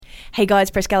Hey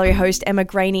guys, Press Gallery host Emma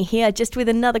Graney here, just with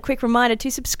another quick reminder to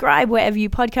subscribe wherever you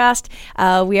podcast.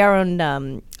 We are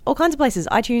on all kinds of places,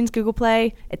 iTunes, Google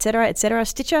Play, etc.,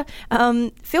 Stitcher.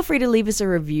 Feel free to leave us a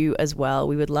review as well.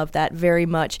 We would love that very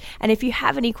much. And if you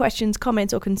have any questions,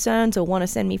 comments, or concerns, or want to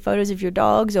send me photos of your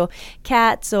dogs or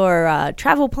cats or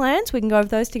travel plans, we can go over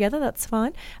those together. That's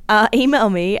fine. Email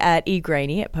me at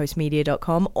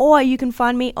egraney@postmedia.com, or you can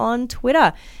find me on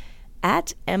Twitter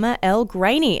at Emma L.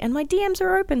 Graney, and my DMs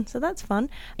are open, so that's fun.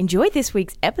 Enjoy this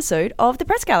week's episode of The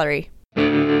Press Gallery.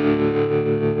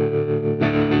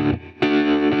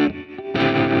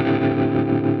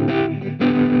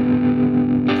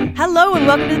 Hello and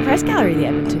welcome to The Press Gallery, the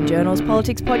Edmonton Journal's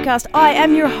politics podcast. I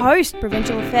am your host,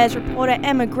 provincial affairs reporter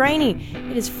Emma Graney.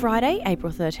 It is Friday,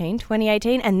 April 13,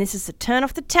 2018, and this is the Turn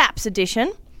Off the Taps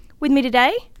edition. With me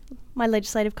today, my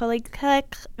legislative colleague,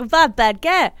 Clare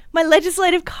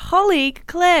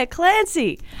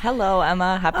Clancy. Hello,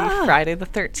 Emma. Happy Friday the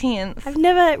 13th. I've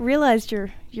never realised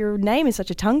your name is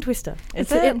such a tongue twister.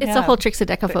 It's a whole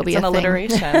trichodecaphobia It's an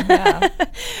alliteration, yeah.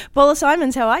 Paula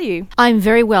Simons, how are you? I'm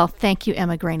very well, thank you,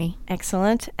 Emma Graney.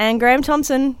 Excellent. And Graham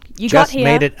Thompson, you just got here.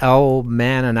 made it,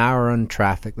 an hour in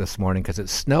traffic this morning because it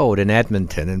snowed in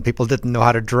Edmonton and people didn't know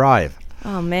how to drive.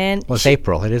 Oh, man. Well, it's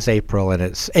April. It is April, and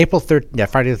it's Friday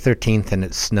the 13th, and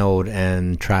it snowed,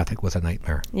 and traffic was a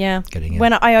nightmare. Yeah. Getting in.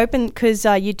 When I opened, because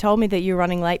you told me that you were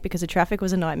running late because the traffic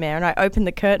was a nightmare, and I opened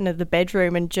the curtain of the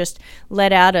bedroom and just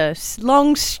let out a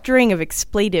long string of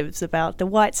expletives about the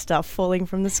white stuff falling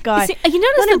from the sky. You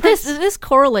notice that this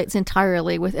correlates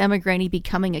entirely with Emma Graney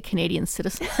becoming a Canadian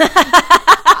citizen.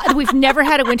 We've never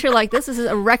had a winter like this. This is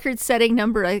a record-setting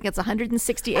number. I think it's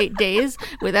 168 days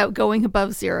without going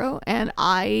above zero, and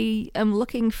I am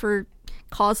looking for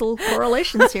causal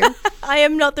correlations here. I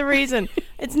am not the reason.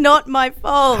 It's not my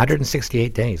fault.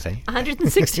 168 days, eh?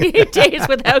 168 days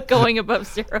without going above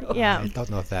zero. Yeah. I don't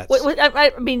know if that's...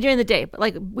 I mean, during the day, but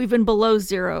like we've been below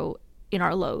zero in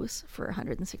our lows for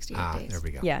 168 days. There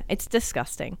we go. Yeah, it's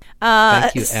disgusting.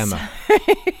 Thank you, Emma.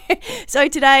 So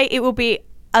today it will be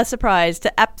a surprise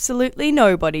to absolutely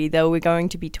nobody, though we're going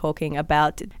to be talking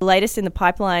about the latest in the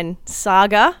pipeline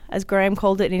saga, as Graham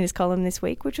called it in his column this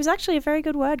week, which was actually a very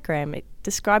good word, Graham. It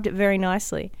described it very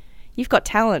nicely. You've got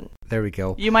talent. There we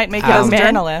go. You might make it as a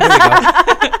journalist. There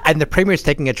we go. And the Premier's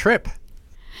taking a trip.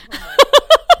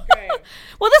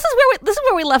 Well, this is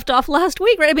where we left off last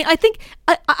week, right? I mean, I think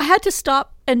I had to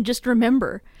stop and just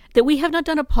remember that we have not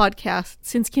done a podcast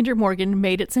since Kinder Morgan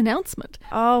made its announcement.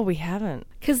 Oh, we haven't.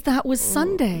 Because that was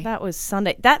Sunday. That was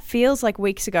Sunday. That feels like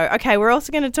weeks ago. Okay, we're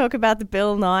also going to talk about the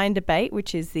Bill 9 debate,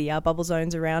 which is the bubble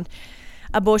zones around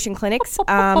abortion clinics,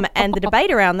 and the debate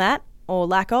around that, or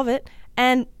lack of it.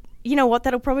 And you know what?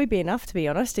 That'll probably be enough, to be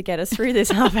honest, to get us through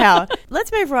this half hour.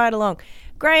 Let's move right along.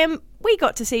 Graham, we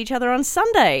got to see each other on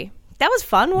Sunday. That was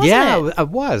fun, wasn't it? Yeah, it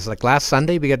was. Like last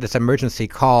Sunday, we got this emergency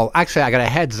call. Actually, I got a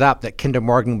heads up that Kinder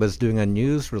Morgan was doing a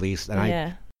news release, and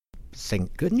I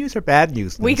saying good news or bad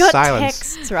news. We got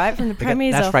texts, right, from the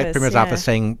Premier's office. That's right, Premier's office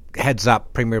saying, heads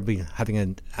up, Premier will be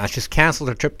having she's cancelled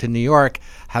her trip to New York,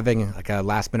 having like a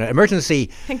last-minute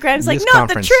emergency And Graham's like, news not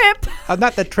conference. the trip.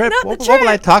 Not the trip. Not What the trip. will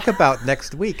I talk about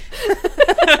next week?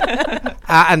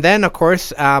 And then, of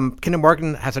course, Kinder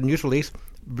Morgan has a news release,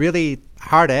 really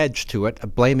hard edge to it,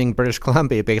 blaming British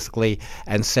Columbia basically,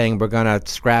 and saying we're going to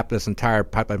scrap this entire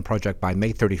pipeline project by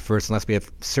May 31st unless we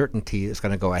have certainty it's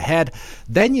going to go ahead.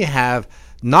 Then you have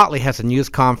Notley has a news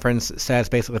conference that says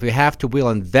basically if we have to,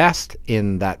 we'll invest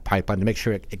in that pipeline to make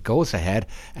sure it goes ahead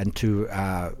and to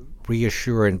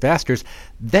reassure investors.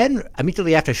 Then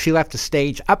immediately after she left the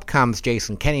stage, up comes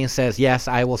Jason Kenney and says, yes,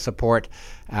 I will support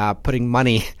putting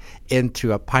money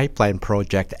into a pipeline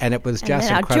project. And it was just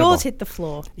incredible. Our jaws hit the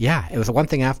floor. Yeah, it was one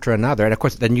thing after another. And of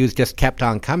course, the news just kept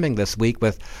on coming this week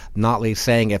with Notley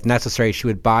saying if necessary, she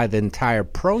would buy the entire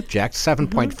project,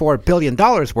 $7.4 billion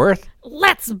worth.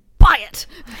 Let's buy it.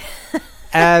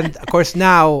 And of course,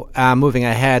 now moving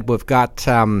ahead, we've got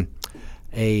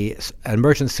an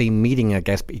emergency meeting, I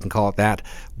guess you can call it that,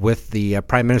 with the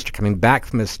Prime Minister coming back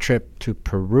from his trip to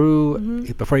Peru.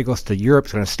 Mm-hmm. Before he goes to Europe,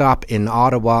 he's going to stop in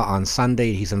Ottawa on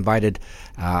Sunday. He's invited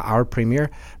our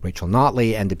Premier, Rachel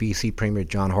Notley, and the BC Premier,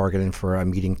 John Horgan, in for a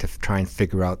meeting to try and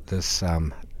figure out this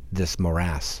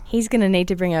morass. He's going to need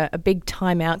to bring a big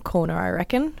timeout corner, I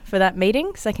reckon, for that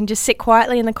meeting, so they can just sit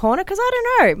quietly in the corner, because I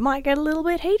don't know, it might get a little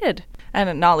bit heated.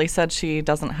 And Notley said she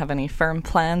doesn't have any firm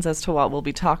plans as to what will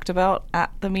be talked about at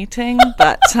the meeting,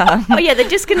 but oh yeah, they're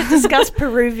just going to discuss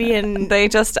Peruvian. They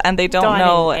don't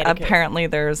know. Etiquette. Apparently,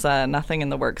 there's nothing in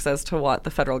the works as to what the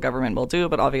federal government will do.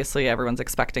 But obviously, everyone's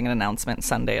expecting an announcement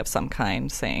Sunday of some kind,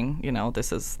 saying,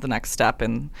 this is the next step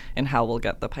in how we'll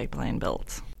get the pipeline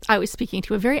built. I was speaking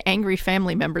to a very angry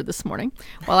family member this morning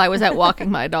while I was out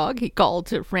walking my dog. He called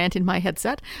to rant in my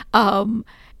headset.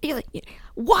 He's like,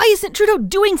 why isn't Trudeau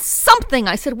doing something?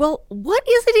 I said, well, what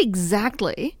is it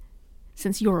exactly,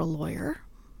 since you're a lawyer,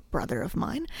 brother of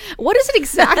mine, what is it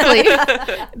exactly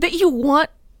that you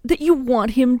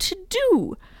want him to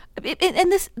do?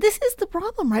 And this is the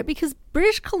problem, right? Because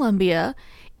British Columbia,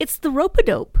 it's the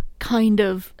rope-a-dope kind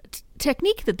of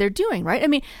technique that they're doing, right? I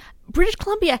mean, British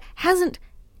Columbia hasn't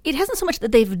so much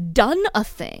that they've done a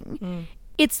thing,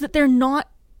 it's that they're not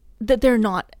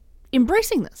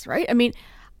embracing this, right? I mean,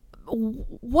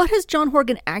 what has John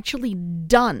Horgan actually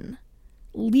done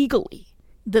legally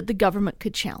that the government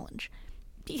could challenge?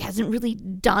 He hasn't really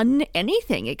done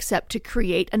anything except to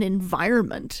create an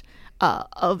environment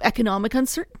of economic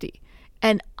uncertainty.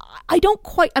 And I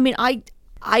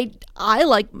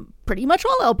like pretty much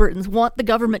all Albertans want the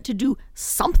government to do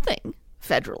something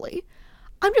federally.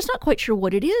 I'm just not quite sure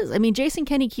what it is. I mean, Jason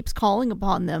Kenney keeps calling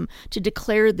upon them to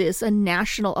declare this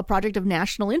a project of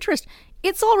national interest.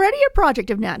 It's already a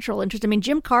project of national interest. I mean,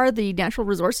 Jim Carr, the Natural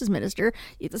Resources Minister,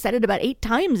 said it about 8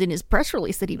 times in his press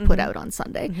release that he put out on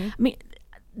Sunday. I mean,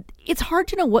 it's hard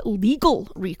to know what legal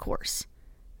recourse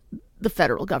the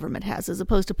federal government has as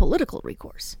opposed to political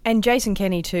recourse. And Jason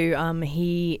Kenney too,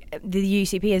 the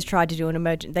UCP has tried to do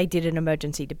they did an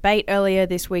emergency debate earlier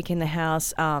this week in the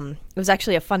House. It was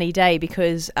actually a funny day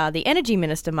because the Energy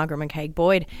Minister, Margaret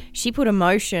McCaig-Boyd, she put a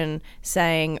motion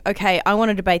saying, okay, I want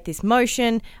to debate this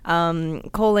motion,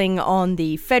 calling on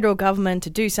the federal government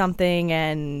to do something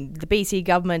and the BC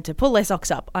government to pull their socks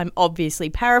up. I'm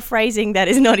obviously paraphrasing. That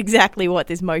is not exactly what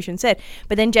this motion said.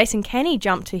 But then Jason Kenney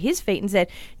jumped to his feet and said,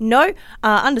 no,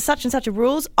 under such and such a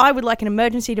rules, I would like an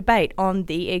emergency debate on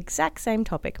the exact same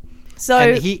topic. So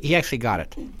and he actually got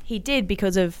it. He did,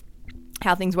 because of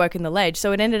how things work in the ledge.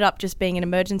 So it ended up just being an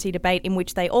emergency debate in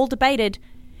which they all debated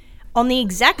on the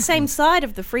exact same side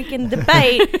of the freaking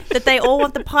debate that they all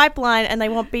want the pipeline and they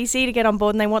want BC to get on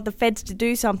board and they want the feds to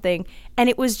do something. And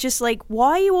it was just like,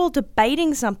 why are you all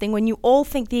debating something when you all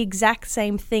think the exact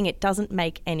same thing? It doesn't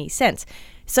make any sense.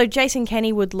 So Jason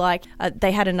Kenney would like,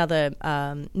 they had another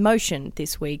motion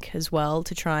this week as well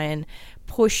to try and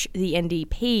push the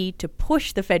NDP to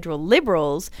push the federal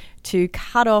Liberals to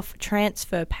cut off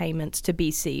transfer payments to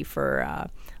BC for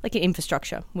like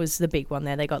infrastructure was the big one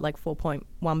there. They got like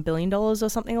 $4.1 billion or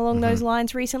something along those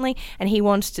lines recently. And he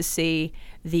wants to see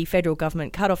the federal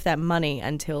government cut off that money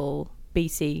until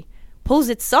BC pulls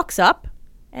its socks up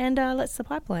and lets the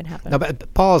pipeline happen. No,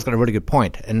 but Paul's got a really good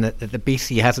point, and the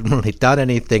BC hasn't really done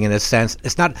anything in a sense.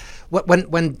 It's not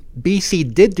when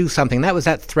BC did do something. That was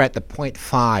that threat, the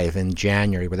 0.5 in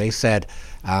January, where they said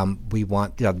we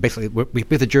want, basically we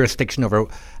have the jurisdiction over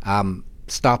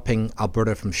stopping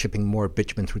Alberta from shipping more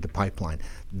bitumen through the pipeline.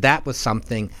 That was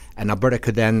something, and Alberta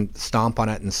could then stomp on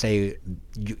it and say,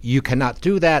 you cannot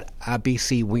do that,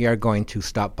 BC, we are going to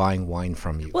stop buying wine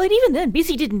from you. Well, and even then,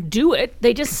 BC didn't do it.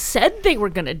 They just said they were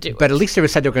going to do it. But at least they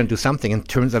said they were going to do something in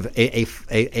terms of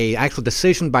a actual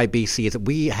decision by BC is that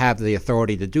we have the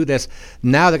authority to do this.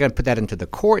 Now they're going to put that into the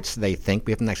courts, they think.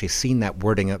 We haven't actually seen that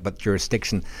wording about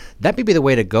jurisdiction. That may be the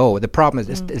way to go. The problem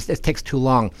is it takes too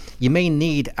long. You may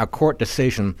need a court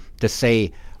decision to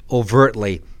say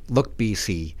overtly, look,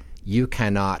 BC, you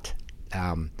cannot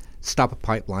stop a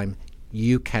pipeline.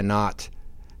 You cannot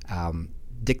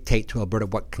dictate to Alberta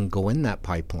what can go in that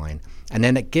pipeline. And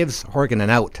then it gives Horgan an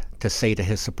out to say to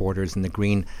his supporters in the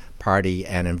Green Party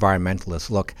and environmentalists,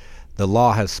 look, the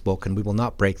law has spoken. We will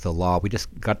not break the law. We just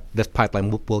got this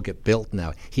pipeline will get built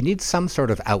now. He needs some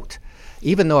sort of out.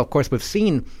 Even though, of course, we've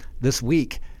seen this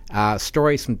week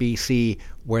stories from BC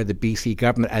where the BC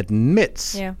government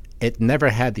admits it never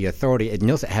had the authority. It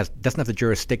knows it doesn't have the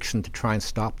jurisdiction to try and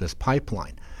stop this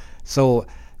pipeline. So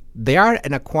they are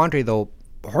in a quandary, though.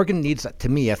 Horgan needs, to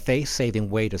me, a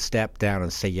face-saving way to step down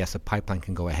and say, yes, a pipeline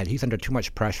can go ahead. He's under too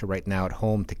much pressure right now at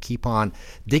home to keep on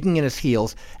digging in his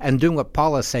heels and doing what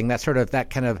Paula is saying, that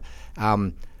kind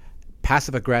of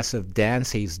passive-aggressive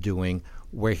dance he's doing,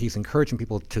 where he's encouraging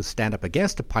people to stand up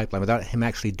against a pipeline without him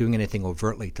actually doing anything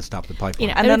overtly to stop the pipeline.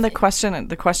 And then the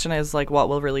question is, like, what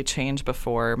will really change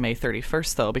before May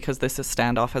 31st, though, because this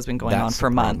standoff has been going on for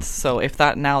months. So if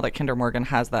now that Kinder Morgan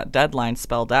has that deadline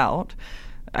spelled out,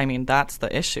 I mean, that's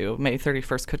the issue. May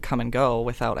 31st could come and go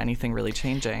without anything really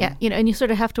changing. Yeah, and you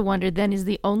sort of have to wonder, then, is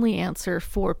the only answer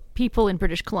for people in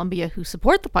British Columbia who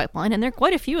support the pipeline, and there are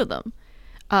quite a few of them,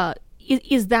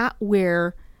 is that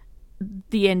where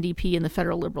the NDP and the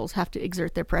federal Liberals have to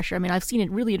exert their pressure? I mean, I've seen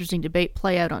a really interesting debate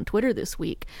play out on Twitter this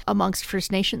week amongst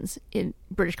First Nations in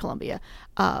British Columbia,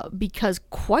 because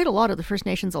quite a lot of the First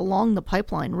Nations along the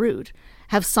pipeline route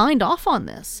have signed off on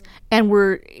this and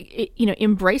were,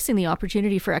 embracing the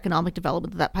opportunity for economic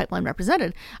development that pipeline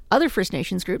represented. Other First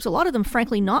Nations groups, a lot of them,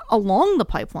 frankly, not along the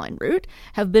pipeline route,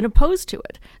 have been opposed to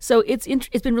it. So it's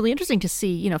been really interesting to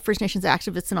see, First Nations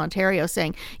activists in Ontario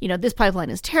saying, this pipeline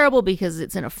is terrible because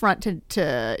it's an affront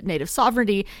to Native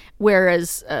sovereignty,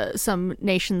 whereas some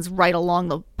nations right along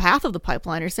the path of the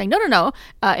pipeline are saying, no.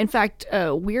 In fact,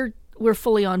 we're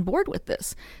fully on board with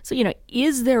this. So,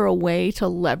 is there a way to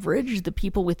leverage the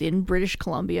people within British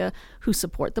Columbia who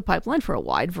support the pipeline for a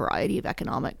wide variety of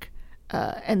economic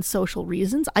and social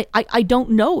reasons? I don't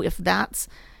know if that's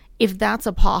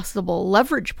a possible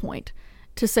leverage point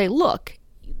to say, look,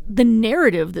 the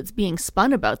narrative that's being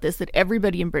spun about this, that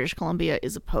everybody in British Columbia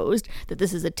is opposed, that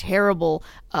this is a terrible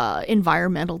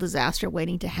environmental disaster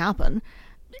waiting to happen.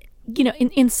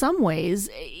 In some ways,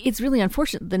 it's really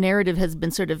unfortunate. The narrative has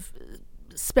been sort of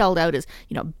spelled out as,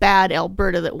 bad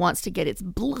Alberta that wants to get its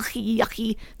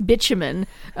yucky bitumen.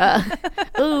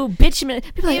 Bitumen.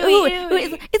 People are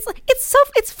like,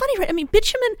 it's funny, right? I mean,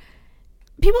 bitumen.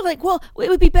 People are like, well, it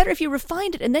would be better if you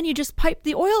refined it and then you just pipe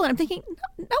the oil. And I'm thinking,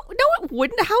 no, it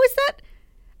wouldn't. How is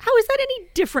that any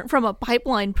different from a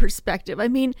pipeline perspective? I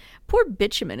mean, poor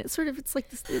bitumen. It's like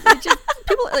this.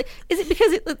 People are like, is it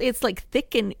because it's like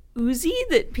thick and oozy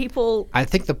that people? I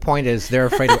think the point is they're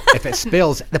afraid if it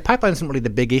spills, the pipeline isn't really the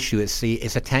big issue. It's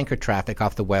a tanker traffic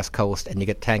off the west coast, and you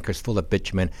get tankers full of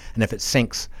bitumen, and if it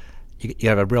sinks, you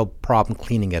have a real problem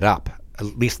cleaning it up. At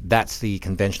least that's the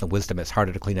conventional wisdom. It's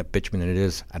harder to clean up bitumen than it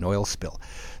is an oil spill.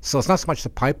 So it's not so much the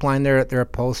pipeline they're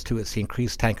opposed to, it's the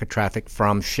increased tanker traffic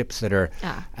from ships that are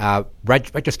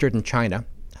registered in China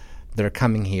that are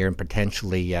coming here and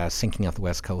potentially sinking off the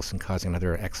west coast and causing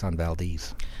another Exxon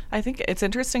Valdez. I think it's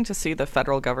interesting to see the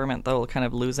federal government, though, kind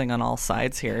of losing on all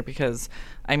sides here because,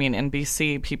 I mean, in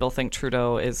BC, people think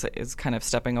Trudeau is kind of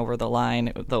stepping over the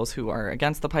line, those who are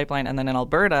against the pipeline. And then in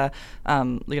Alberta,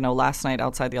 last night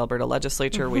outside the Alberta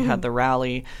legislature, we had the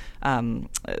rally.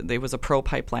 There was a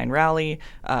pro-pipeline rally.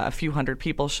 A few hundred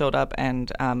people showed up,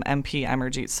 and MP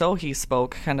Amarjeet Sohi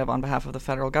spoke kind of on behalf of the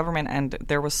federal government. And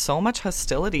there was so much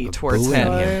hostility towards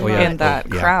him in that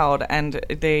crowd. And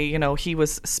he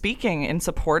was speaking in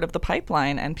support of the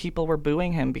pipeline, and people were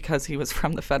booing him because he was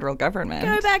from the federal government.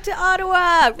 Go back to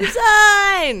Ottawa,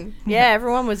 resign. Yeah,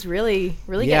 everyone was really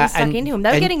getting stuck into him.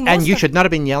 They were getting more. And you should not have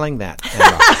been yelling that.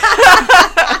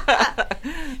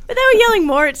 But they were yelling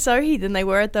more at Sohi than they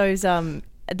were at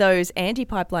those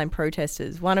anti-pipeline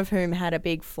protesters, one of whom had a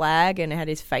big flag and had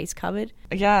his face covered.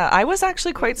 Yeah, I was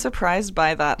actually quite surprised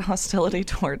by that hostility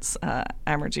towards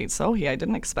Amarjeet Sohi. I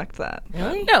didn't expect that.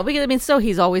 Really? No, because,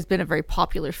 Sohi's always been a very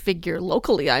popular figure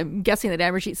locally. I'm guessing that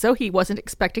Amarjeet Sohi wasn't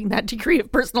expecting that degree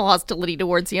of personal hostility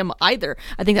towards him either.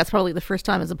 I think that's probably the first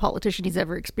time as a politician he's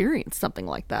ever experienced something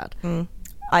like that. Mm.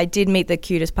 I did meet the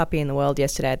cutest puppy in the world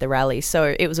yesterday at the rally,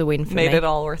 so it was a win for me. Made it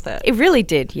all worth it. It really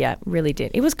did, yeah, really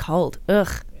did. It was cold. Ugh.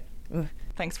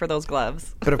 Thanks for those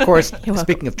gloves. But of course,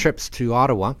 speaking of trips to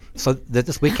Ottawa, so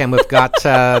this weekend we've got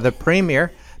the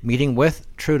Premier meeting with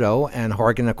Trudeau and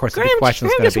Horgan. Of course, the big question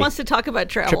is going to be... Graham just wants to talk about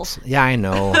travel. Trips. Yeah, I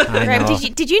know. Graham,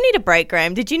 did you need a break,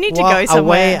 Graham? Did you need to go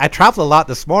somewhere? I traveled a lot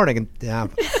this morning and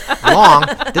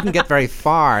didn't get very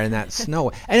far in that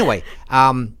snow. Anyway,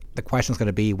 the question is going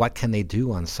to be, what can they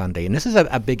do on Sunday? And this is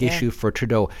a big issue for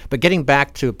Trudeau. But getting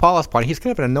back to Paula's point, he's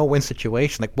kind of in a no-win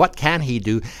situation. Like, what can he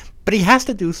do? But he has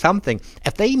to do something.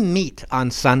 If they meet on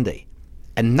Sunday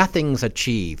and nothing's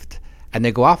achieved and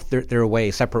they go off their way,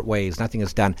 separate ways, nothing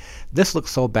is done, this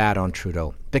looks so bad on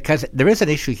Trudeau. Because there is an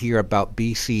issue here about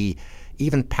BC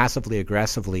even passively,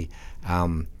 aggressively,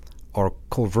 or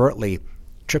covertly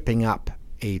tripping up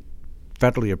a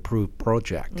federally approved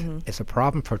project. Mm-hmm. It's a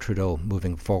problem for Trudeau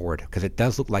moving forward because it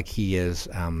does look like he is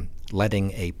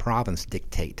letting a province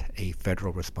dictate a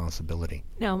federal responsibility.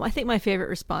 No, I think my favorite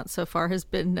response so far has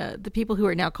been the people who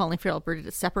are now calling for Alberta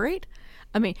to separate.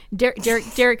 I mean,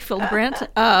 Derek Fildebrandt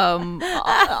on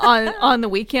the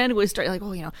weekend was like,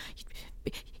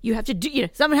 you have to do,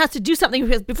 someone has to do something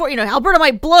before, Alberta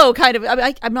might blow, kind of.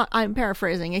 I'm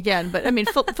paraphrasing again, but I mean,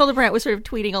 Fildebrandt was sort of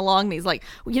tweeting along these like,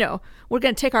 we're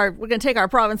going to take our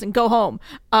province and go home.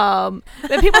 And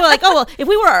people were like, oh, well, if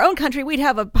we were our own country, we'd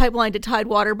have a pipeline to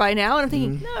tidewater by now. And I'm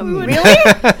thinking, no, we wouldn't. Really?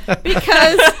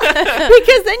 because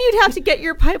then you'd have to get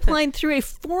your pipeline through a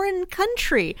foreign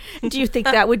country. Do you think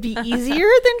that would be easier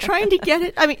than trying to get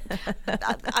it?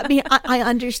 I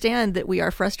understand that we are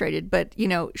frustrated, but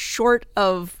short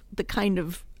of the kind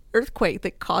of earthquake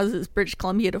that causes British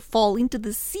Columbia to fall into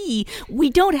the sea, we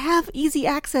don't have easy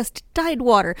access to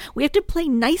tidewater. We have to play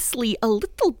nicely a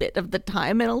little bit of the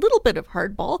time and a little bit of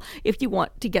hardball if you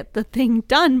want to get the thing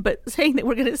done. But saying that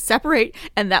we're going to separate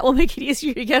and that will make it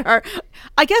easier to get our...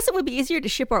 I guess it would be easier to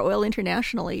ship our oil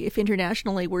internationally if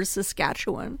internationally we're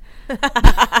Saskatchewan.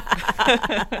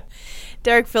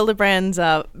 Derek Fildebrand's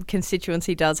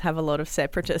constituency does have a lot of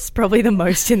separatists, probably the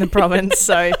most in the province,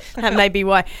 so that may be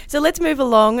why. So let's move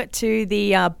along to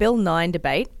the Bill 9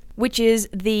 debate, which is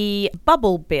the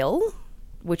bubble bill,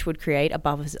 which would create a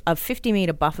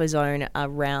 50-metre buffer zone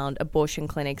around abortion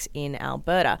clinics in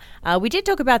Alberta. We did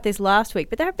talk about this last week,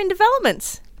 but there have been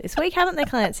developments this week, haven't they,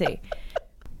 Clancy?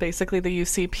 Basically, the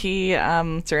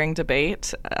UCP, during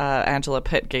debate, Angela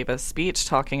Pitt gave a speech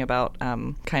talking about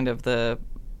kind of the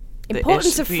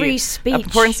importance of free speech.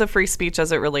 Importance of free speech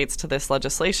as it relates to this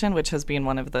legislation, which has been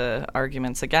one of the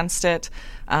arguments against it.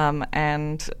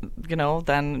 And, you know,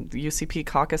 then UCP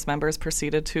caucus members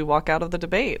proceeded to walk out of the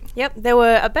debate. Yep, there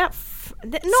were about...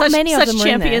 many of them were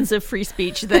champions of free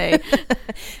speech, they.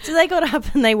 So they got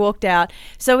up and they walked out.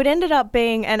 So it ended up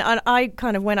being... And I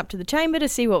kind of went up to the chamber to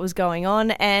see what was going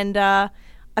on. And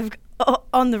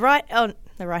on the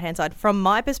right-hand side, from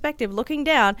my perspective, looking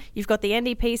down, you've got the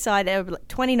NDP side. There were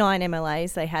 29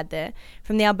 MLAs they had there.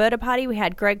 From the Alberta Party, we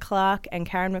had Greg Clark and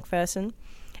Karen McPherson.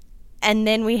 And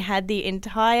then we had the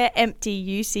entire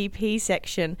empty UCP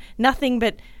section. Nothing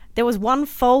but... There was one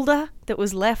folder that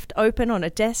was left open on a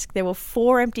desk. There were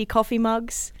 4 empty coffee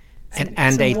mugs.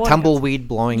 And a tumbleweed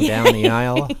blowing down the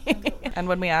aisle. And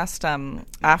when we asked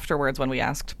afterwards, when we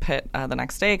asked Pitt the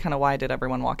next day, kind of why did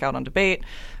everyone walk out on debate,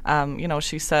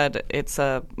 she said it's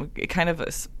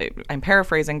I'm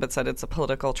paraphrasing, but said it's a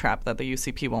political trap that the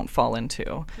UCP won't fall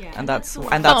into, and that's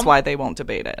why they won't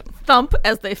debate it. Thump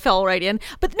as they fell right in.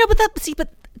 But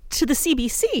to the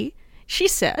CBC, she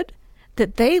said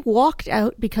that they walked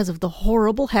out because of the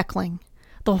horrible heckling,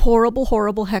 and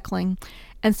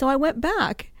so I went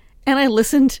back. And I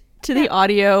listened to the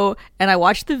audio and I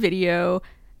watched the video,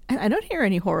 and I don't hear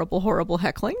any horrible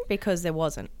heckling. Because there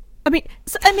wasn't. I mean,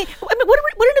 what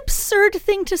an absurd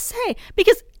thing to say.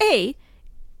 Because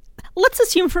let's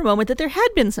assume for a moment that there had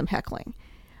been some heckling.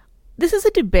 This is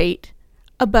a debate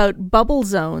about bubble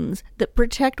zones that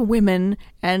protect women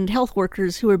and health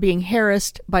workers who are being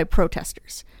harassed by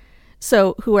protesters.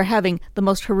 So who are having the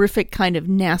most horrific kind of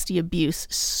nasty abuse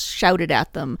shouted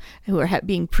at them, who are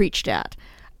being preached at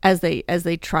as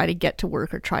they try to get to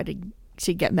work or try to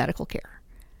get medical care.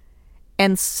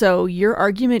 And so your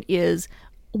argument is,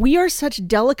 we are such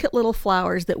delicate little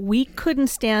flowers that we couldn't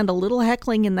stand a little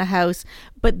heckling in the house,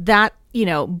 but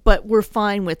we're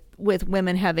fine with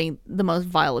women having the most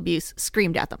vile abuse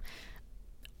screamed at them.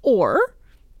 Or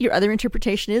your other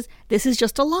interpretation is, this is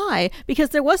just a lie because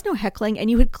there was no heckling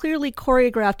and you had clearly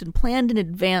choreographed and planned in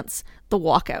advance the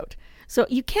walkout. So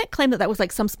you can't claim that was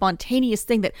like some spontaneous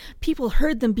thing that people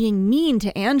heard them being mean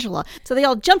to Angela. So they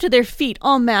all jumped to their feet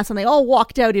en masse and they all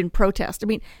walked out in protest.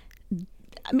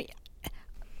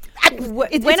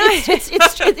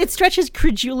 It stretches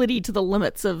credulity to the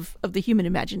limits of the human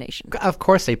imagination. Of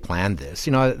course they planned this.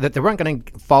 That they weren't going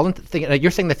to fall into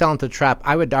you're saying they fell into the trap.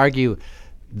 I would argue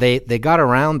they got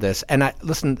around this. And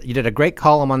listen, you did a great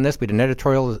column on this. We did an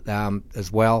editorial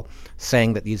as well,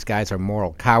 saying that these guys are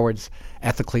moral cowards.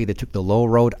 Ethically, they took the low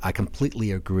road. I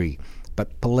completely agree.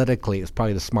 But politically, it's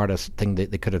probably the smartest thing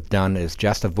that they could have done is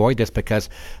just avoid this, because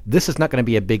this is not going to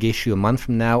be a big issue a month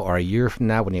from now or a year from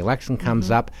now when the election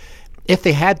comes up. If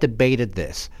they had debated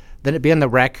this, then it'd be on the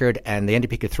record and the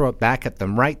NDP could throw it back at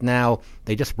them. Right now,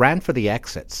 they just ran for the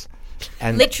exits.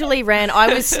 And literally ran.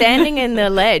 I was standing in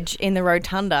the ledge in the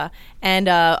rotunda, and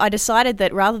I decided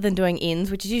that rather than doing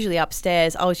ins, which is usually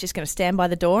upstairs, I was just going to stand by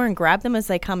the door and grab them as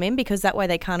they come in, because that way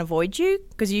they can't avoid you,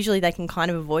 because usually they can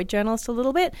kind of avoid journalists a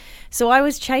little bit. So I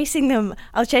was chasing them.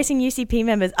 I was chasing UCP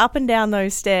members up and down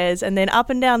those stairs and then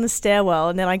up and down the stairwell,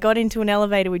 and then I got into an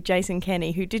elevator with Jason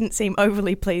Kenney, who didn't seem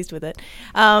overly pleased with it,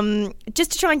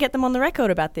 just to try and get them on the record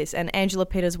about this, and Angela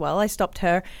Pitt as well. I stopped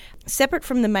her separate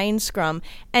from the main scrum,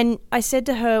 and I said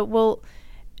to her, well,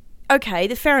 okay,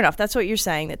 fair enough, that's what you're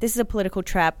saying, that this is a political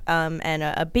trap and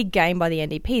a big game by the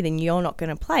NDP, then you're not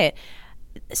going to play it.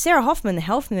 Sarah Hoffman, the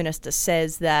health minister,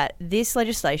 says that this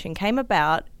legislation came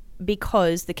about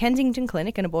because the Kensington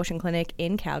Clinic, an abortion clinic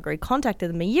in Calgary, contacted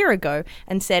them a year ago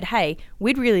and said, hey,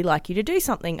 we'd really like you to do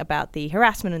something about the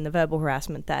harassment and the verbal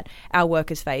harassment that our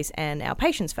workers face and our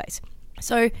patients face.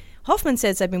 So Hoffman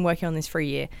says they've been working on this for a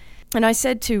year. And I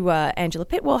said to Angela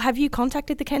Pitt, well, have you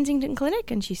contacted the Kensington Clinic?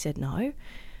 And she said, no.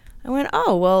 I went,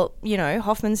 oh, well,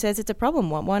 Hoffman says it's a problem.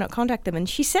 Why not contact them? And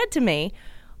she said to me,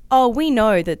 oh, we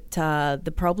know that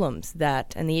the problems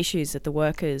that and the issues that the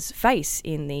workers face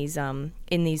in these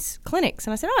clinics.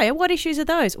 And I said, oh, yeah, what issues are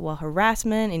those? Well,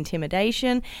 harassment,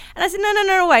 intimidation. And I said,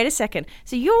 no, wait a second.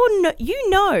 So you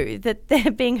know that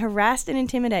they're being harassed and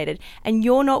intimidated, and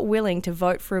you're not willing to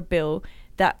vote for a bill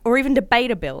that, or even debate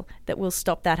a bill that will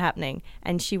stop that happening.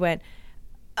 And she went,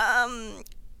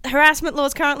 harassment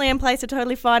laws currently in place are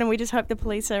totally fine, and we just hope the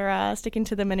police are sticking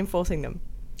to them and enforcing them.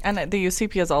 And the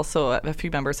UCP has also, a few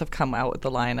members have come out with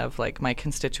the line of, like, my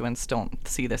constituents don't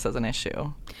see this as an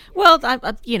issue. Well,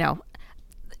 you know,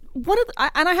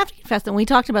 and I have to confess that when we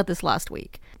talked about this last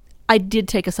week, I did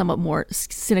take a somewhat more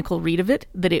cynical read of it,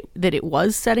 that it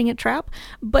was setting a trap.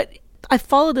 But I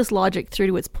followed this logic through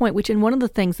to its point, which, in one of the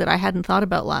things that I hadn't thought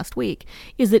about last week,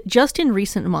 is that just in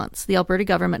recent months, the Alberta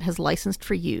government has licensed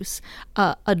for use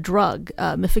a drug,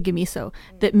 mifegymiso,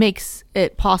 that makes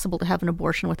it possible to have an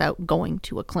abortion without going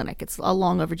to a clinic. It's a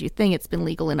long overdue thing. It's been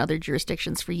legal in other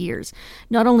jurisdictions for years.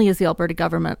 Not only is the Alberta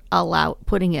government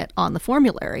putting it on the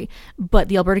formulary, but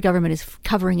the Alberta government is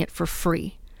covering it for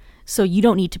free. So you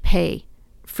don't need to pay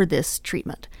for this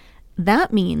treatment.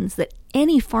 That means that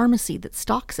any pharmacy that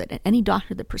stocks it and any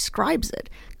doctor that prescribes it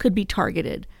could be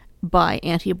targeted by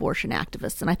anti-abortion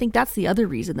activists. And I think that's the other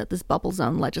reason that this bubble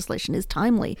zone legislation is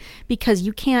timely, because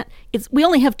we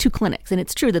only have 2 clinics, and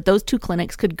it's true that those 2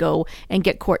 clinics could go and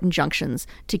get court injunctions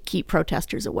to keep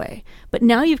protesters away. But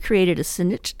now you've created a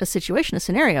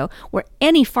scenario where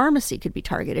any pharmacy could be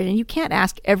targeted, and you can't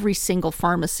ask every single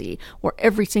pharmacy or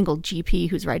every single GP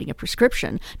who's writing a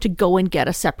prescription to go and get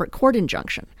a separate court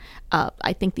injunction.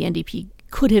 I think the NDP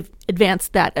could have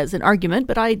advanced that as an argument,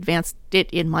 but I advanced it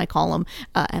in my column,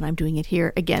 and I'm doing it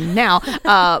here again now.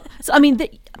 So, I mean, I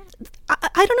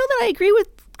don't know that I agree with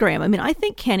Graham. I mean, I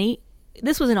think Kenney,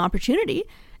 this was an opportunity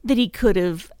that he could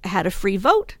have had a free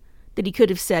vote, that he could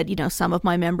have said, you know, some of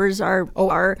my members it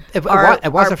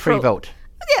was a free vote.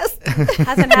 Yes.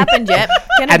 Hasn't happened yet.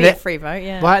 Gonna be a free vote,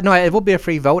 yeah. Well, no, it will be a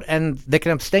free vote, and they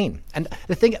can abstain. And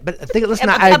the thing, listen,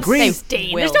 I agree.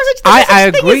 Abstain. There's no such I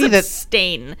agree thing as that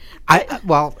abstain.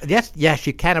 Well, yes,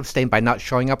 you can abstain by not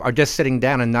showing up or just sitting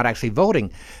down and not actually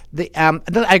voting. I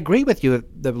agree with you.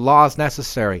 The law is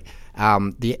necessary.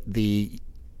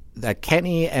 That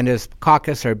Kenney and his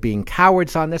caucus are being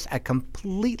cowards on this. I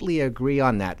completely agree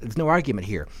on that. There's no argument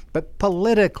here. But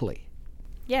politically.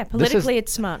 Yeah, politically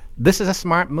it's smart. This is a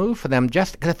smart move for them,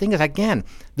 just because the thing is, again,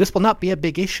 this will not be a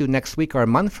big issue next week or a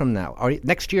month from now, or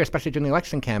next year, especially during the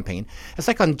election campaign. It's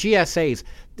like on GSAs,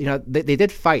 you know, they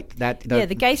did fight that.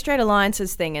 The Gay Straight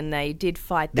Alliances thing, and they did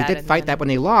fight that. They did fight that when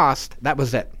they lost. That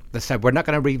was it. They said, we're not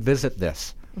going to revisit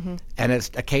this. Mm-hmm. And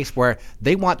it's a case where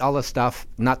they want all this stuff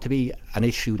not to be an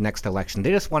issue next election.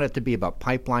 They just want it to be about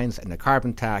pipelines and the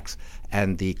carbon tax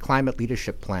and the climate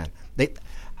leadership plan. We're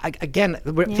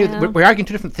arguing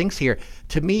 2 different things here.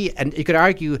 To me, and you could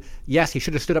argue, yes, he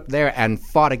should have stood up there and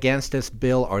fought against this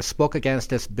bill or spoke against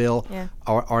this bill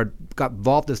or got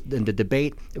involved in the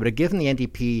debate. It would have given the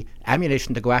NDP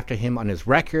ammunition to go after him on his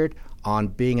record, on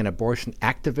being an abortion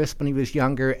activist when he was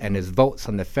younger, and his votes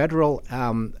on the federal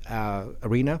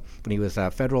arena when he was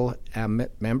a federal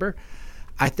member.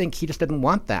 I think he just didn't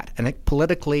want that. And I think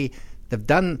politically, they've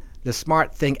done the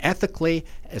smart thing. Ethically,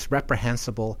 it's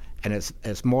reprehensible, and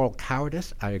it's moral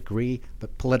cowardice, I agree,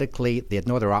 but politically they had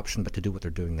no other option but to do what they're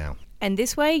doing now. And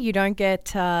this way you don't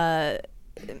get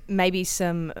maybe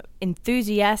some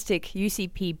enthusiastic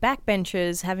UCP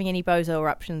backbenchers having any bozo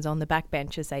eruptions on the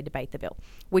backbench as they debate the bill,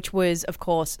 which was, of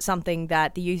course, something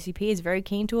that the UCP is very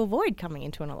keen to avoid coming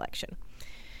into an election.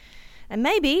 And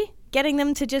maybe getting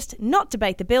them to just not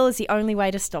debate the bill is the only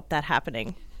way to stop that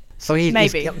happening. So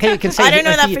maybe. Okay, you can say I don't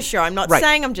know that for sure. I'm not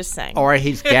saying. I'm just saying. Or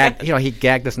he's gagged. He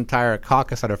gagged this entire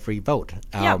caucus on a free vote.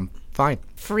 Fine.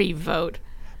 Free vote.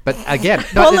 But again,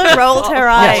 Paula rolled her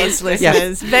eyes, listeners.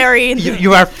 Yes. Very.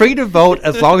 You are free to vote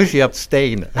as long as you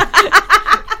abstain.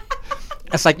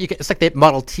 It's like the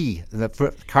Model T.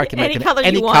 The car can make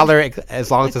any color as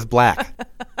long as it's black.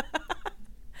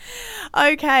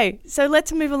 Okay, so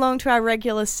let's move along to our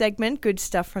regular segment, Good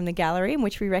Stuff from the Gallery, in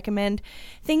which we recommend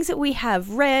things that we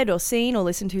have read or seen or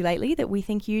listened to lately that we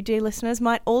think you, dear listeners,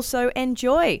 might also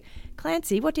enjoy.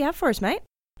 Clancy, what do you have for us, mate?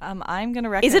 I'm going to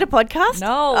recommend... Is it a podcast?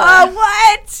 No. Oh,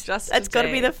 what? That's got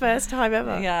to be the first time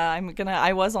ever. Yeah,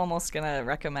 I was almost going to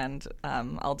recommend,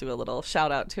 I'll do a little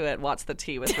shout out to it, Watch the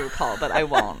Tea with RuPaul, but I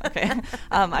won't, okay?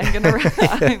 I'm going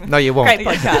to... No, you won't. Great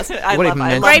podcast.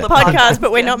 Great podcast,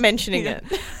 but we're not mentioning it.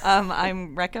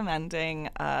 I'm recommending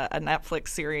a Netflix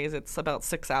series. It's about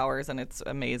 6 hours, and it's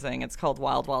amazing. It's called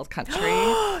Wild Wild Country.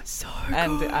 So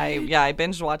and good. I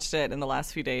binge watched it in the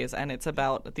last few days, and it's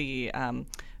about the...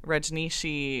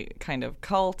 Rajneeshi kind of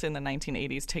cult in the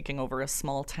 1980s taking over a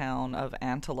small town of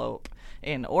Antelope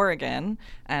in Oregon,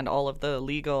 and all of the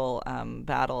legal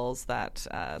battles that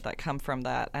come from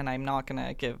that. And I'm not going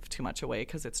to give too much away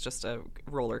because it's just a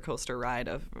roller coaster ride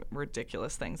of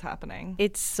ridiculous things happening.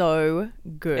 It's so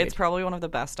good. It's probably one of the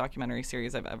best documentary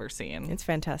series I've ever seen. It's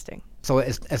fantastic. So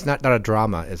it's not a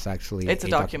drama. It's actually a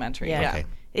documentary. Yeah. Okay.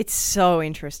 It's so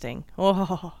interesting.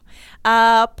 Oh,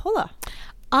 Paula.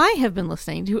 I have been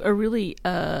listening to a really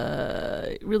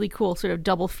cool sort of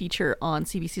double feature on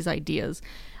CBC's Ideas,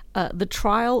 The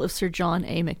Trial of Sir John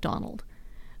A. Macdonald,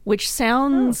 which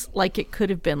sounds like it could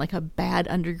have been like a bad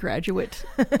undergraduate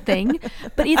thing,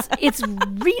 but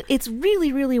it's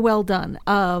really, really well done.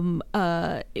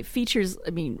 It features,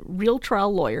 real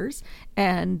trial lawyers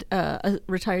and a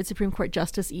retired Supreme Court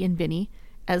Justice Ian Binney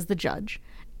as the judge.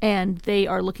 And they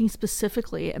are looking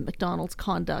specifically at MacDonald's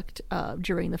conduct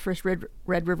during the first Red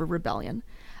River Rebellion,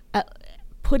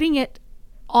 putting it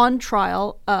on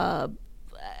trial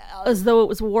as though it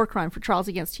was a war crime for crimes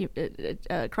against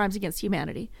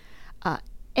humanity.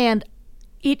 And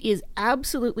it is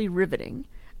absolutely riveting.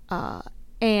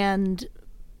 And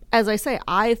as I say,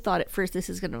 I thought at first this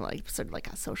is going to sort of like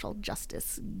a social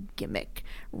justice gimmick,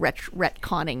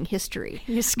 retconning history.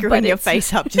 You're screwing your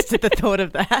face up just at the thought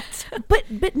of that.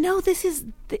 But no,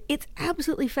 it's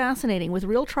absolutely fascinating with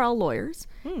real trial lawyers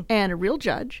and a real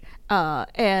judge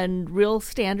and real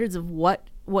standards of what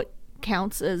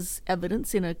counts as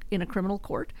evidence in a criminal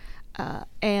court,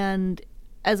 and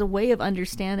as a way of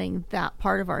understanding that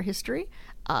part of our history,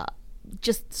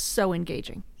 just so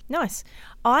engaging. Nice.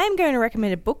 I'm going to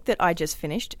recommend a book that I just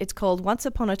finished. It's called Once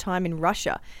Upon a Time in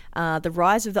Russia, The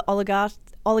Rise of the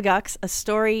Oligarchs,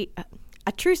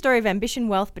 a true story of ambition,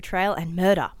 wealth, betrayal, and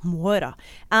murder.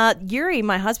 Yuri,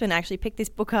 my husband, actually picked this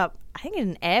book up, I think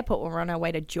in an airport when we were on our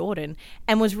way to Jordan,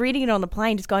 and was reading it on the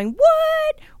plane just going,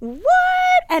 what?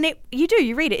 And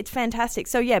you read it. It's fantastic.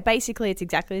 So yeah, basically it's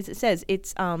exactly as it says.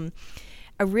 It's a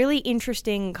really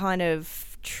interesting kind of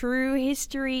true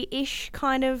history-ish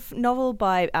kind of novel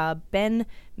by Ben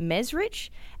Mesrich,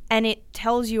 and it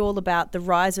tells you all about the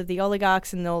rise of the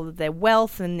oligarchs and all of their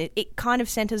wealth, and it kind of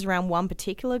centers around one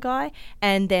particular guy,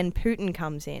 and then Putin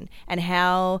comes in, and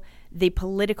how the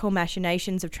political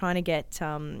machinations of trying to get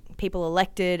people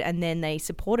elected, and then they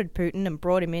supported Putin and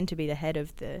brought him in to be the head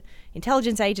of the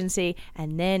intelligence agency,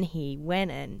 and then he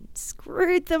went and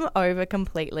screwed them over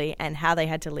completely, and how they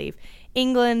had to leave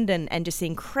England, and just the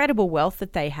incredible wealth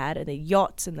that they had, and the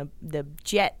yachts and the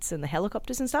jets and the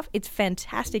helicopters and stuff. It's a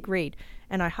fantastic read,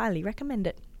 and I highly recommend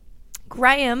it.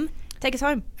 Graham, take us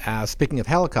home. Speaking of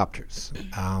helicopters,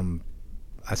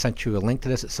 I sent you a link to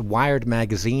this. It's a Wired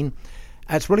magazine.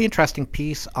 It's a really interesting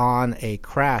piece on a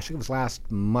crash. It was last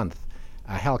month.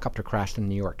 A helicopter crashed in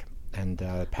New York, and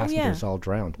passengers all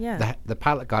drowned. Yeah. The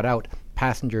pilot got out,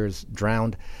 passengers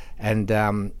drowned, and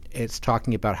it's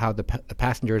talking about how the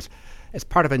passengers, it's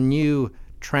part of a new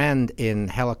trend in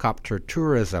helicopter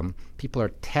tourism. People are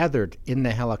tethered in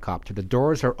the helicopter. The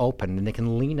doors are open, and they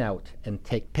can lean out and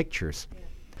take pictures. Yeah.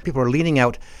 People are leaning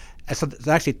out, so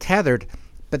they're actually tethered,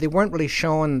 but they weren't really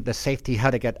shown the safety, how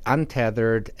to get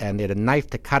untethered, and they had a knife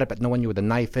to cut it, but no one knew what the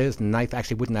knife is. The knife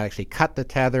wouldn't actually cut the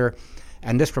tether.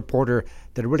 And this reporter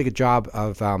did a really good job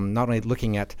of not only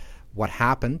looking at what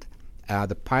happened.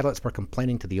 The pilots were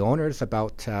complaining to the owners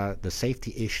about the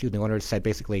safety issue. The owners said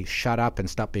basically, shut up and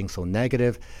stop being so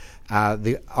negative.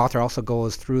 The author also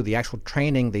goes through the actual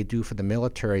training they do for the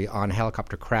military on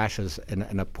helicopter crashes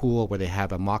in a pool where they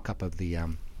have a mock-up of the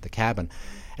cabin.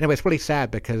 Anyway, it's really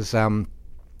sad because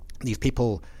these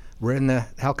people were in the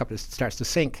helicopter, it starts to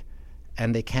sink,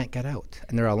 and they can't get out,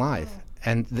 and they're alive.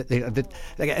 And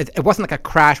it wasn't like a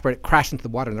crash where it crashed into the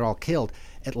water and they're all killed.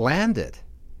 It landed.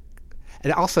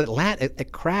 And also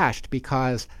it crashed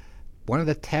because one of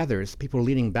the tethers, people were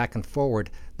leaning back and forward,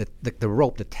 the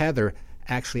rope, the tether,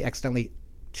 actually accidentally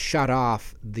shut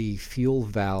off the fuel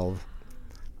valve.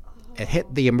 It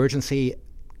hit the emergency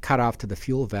cutoff to the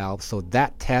fuel valve, so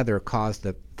that tether caused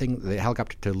the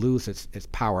helicopter to lose its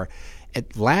power.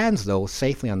 It lands, though,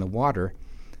 safely on the water,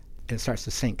 and it starts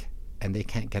to sink. And they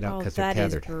can't get out because they're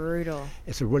tethered. That is brutal.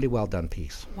 It's a really well done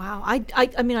piece. Wow. I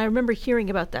mean, I remember hearing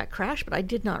about that crash, but I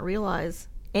did not realize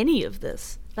any of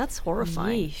this. That's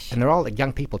horrifying. Yeesh. And they're all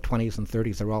young people, 20s and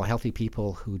 30s. They're all healthy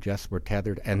people who just were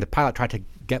tethered. And the pilot tried to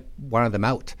get one of them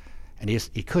out, and he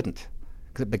couldn't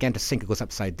because it began to sink. It goes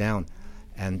upside down.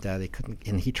 And they couldn't.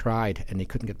 And he tried, and they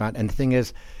couldn't get him out. And the thing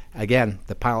is, again,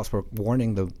 the pilots were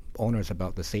warning the owners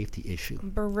about the safety issue.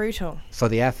 Brutal. So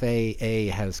the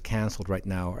FAA has canceled right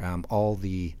now all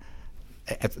the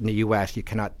in the U.S., you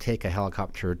cannot take a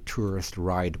helicopter tourist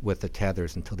ride with the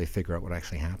tethers until they figure out what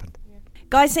actually happened.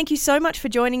 Guys, thank you so much for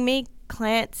joining me.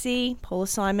 Clancy, Paula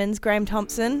Simons, Graham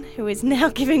Thomson, who is now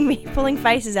pulling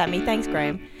faces at me. Thanks,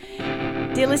 Graham.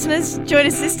 Dear listeners, join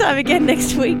us this time again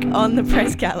next week on the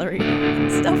Press Gallery.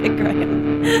 Stop it,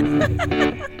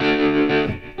 Graham.